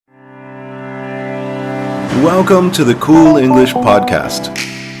Welcome to the Cool English Podcast,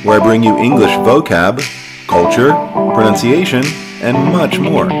 where I bring you English vocab, culture, pronunciation, and much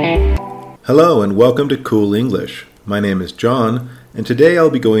more. Hello and welcome to Cool English. My name is John, and today I'll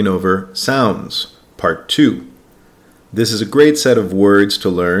be going over sounds, part 2. This is a great set of words to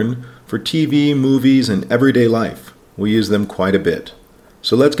learn for TV, movies, and everyday life. We use them quite a bit.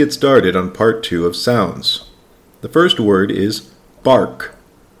 So let's get started on part 2 of sounds. The first word is bark.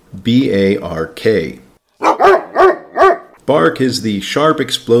 B-A-R-K. Bark is the sharp,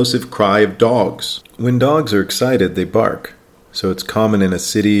 explosive cry of dogs. When dogs are excited, they bark. So it's common in a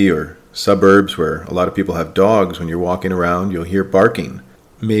city or suburbs where a lot of people have dogs. When you're walking around, you'll hear barking.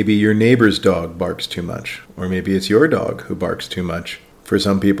 Maybe your neighbor's dog barks too much, or maybe it's your dog who barks too much. For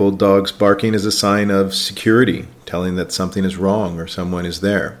some people, dogs barking is a sign of security, telling that something is wrong or someone is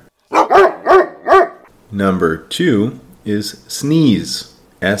there. Number 2 is sneeze.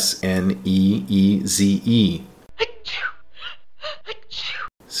 S-N-E-E-Z-E.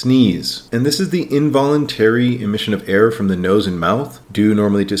 Sneeze. And this is the involuntary emission of air from the nose and mouth, due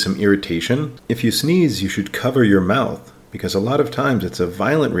normally to some irritation. If you sneeze, you should cover your mouth, because a lot of times it's a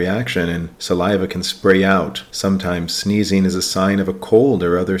violent reaction and saliva can spray out. Sometimes sneezing is a sign of a cold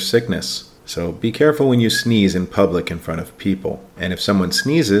or other sickness. So be careful when you sneeze in public in front of people. And if someone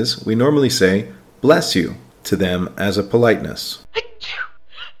sneezes, we normally say, "Bless you," to them as a politeness.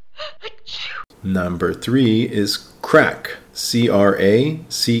 Number 3 is crack.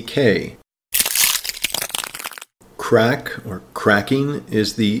 C-R-A-C-K. Crack, or cracking,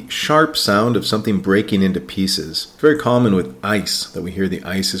 is the sharp sound of something breaking into pieces. It's very common with ice, that we hear the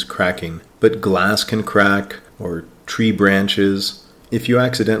ice is cracking. But glass can crack, or tree branches. If you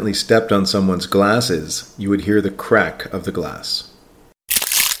accidentally stepped on someone's glasses, you would hear the crack of the glass.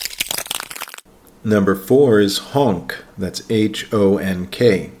 Number 4 is honk. That's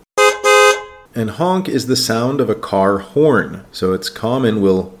H-O-N-K. And honk is the sound of a car horn. So it's common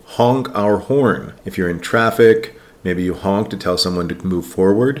we'll honk our horn. If you're in traffic, maybe you honk to tell someone to move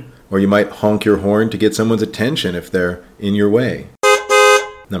forward, or you might honk your horn to get someone's attention if they're in your way.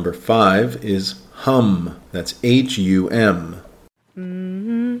 Number 5 is hum. That's H-U-M.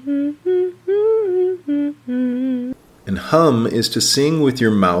 And hum is to sing with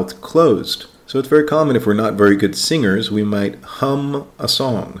your mouth closed. So it's very common if we're not very good singers, we might hum a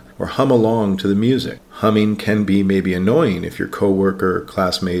song or hum along to the music. Humming can be maybe annoying if your coworker or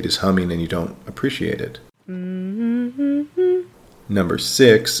classmate is humming and you don't appreciate it. Number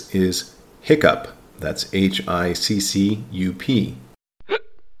 6 is hiccup. That's H-I-C-C-U-P.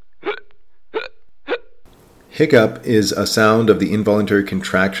 Hiccup is a sound of the involuntary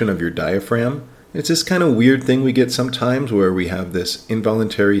contraction of your diaphragm. It's this kind of weird thing we get sometimes where we have this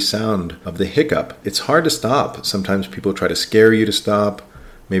involuntary sound of the hiccup. It's hard to stop. Sometimes people try to scare you to stop.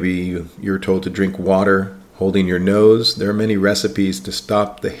 Maybe you're told to drink water, holding your nose. There are many recipes to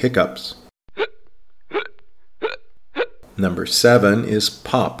stop the hiccups. Number 7 is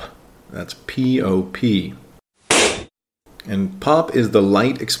pop. That's P-O-P. And pop is the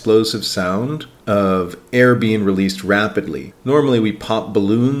light explosive sound of air being released rapidly. Normally we pop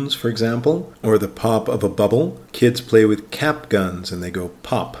balloons, for example, or the pop of a bubble. Kids play with cap guns and they go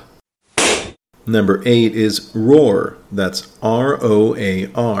pop. Number 8 is roar. That's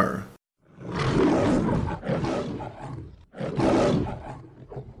R-O-A-R.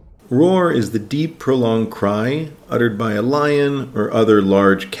 Roar is the deep, prolonged cry uttered by a lion or other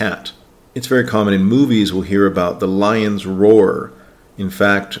large cat. It's very common in movies we'll hear about the lion's roar. In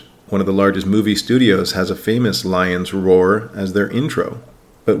fact, one of the largest movie studios has a famous lion's roar as their intro.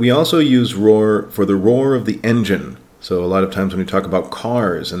 But we also use roar for the roar of the engine. So a lot of times when we talk about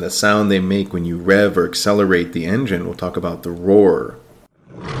cars and the sound they make when you rev or accelerate the engine, we'll talk about the roar.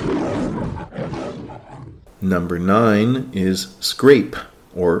 Number 9 is scrape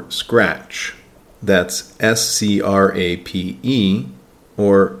or scratch. That's S-C-R-A-P-E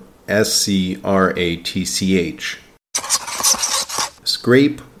or S-C-R-A-T-C-H.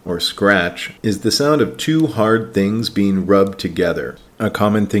 Scrape or scratch is the sound of two hard things being rubbed together. A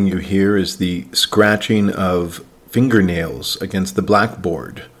common thing you hear is the scratching of fingernails against the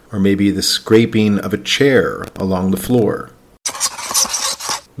blackboard, or maybe the scraping of a chair along the floor.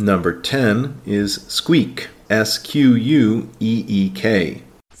 Number 10 is squeak. S-Q-U-E-E-K.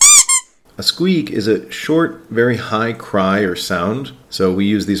 A squeak is a short, very high cry or sound. So we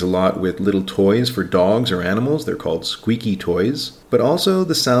use these a lot with little toys for dogs or animals. They're called squeaky toys. But also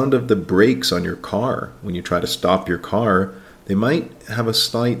the sound of the brakes on your car. When you try to stop your car, they might have a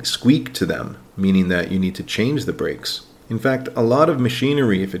slight squeak to them, meaning that you need to change the brakes. In fact, a lot of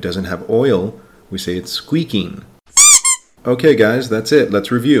machinery, if it doesn't have oil, we say it's squeaking. Okay guys, that's it.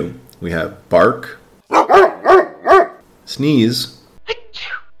 Let's review. We have bark, sneeze,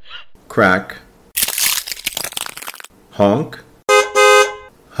 crack, honk,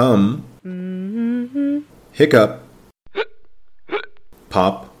 hum, hiccup,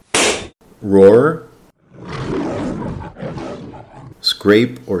 pop, roar,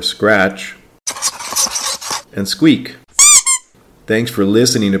 scrape or scratch, and squeak. Thanks for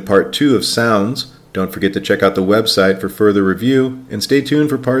listening to part 2 of Sounds. Don't forget to check out the website for further review and stay tuned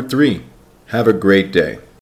for part 3. Have a great day.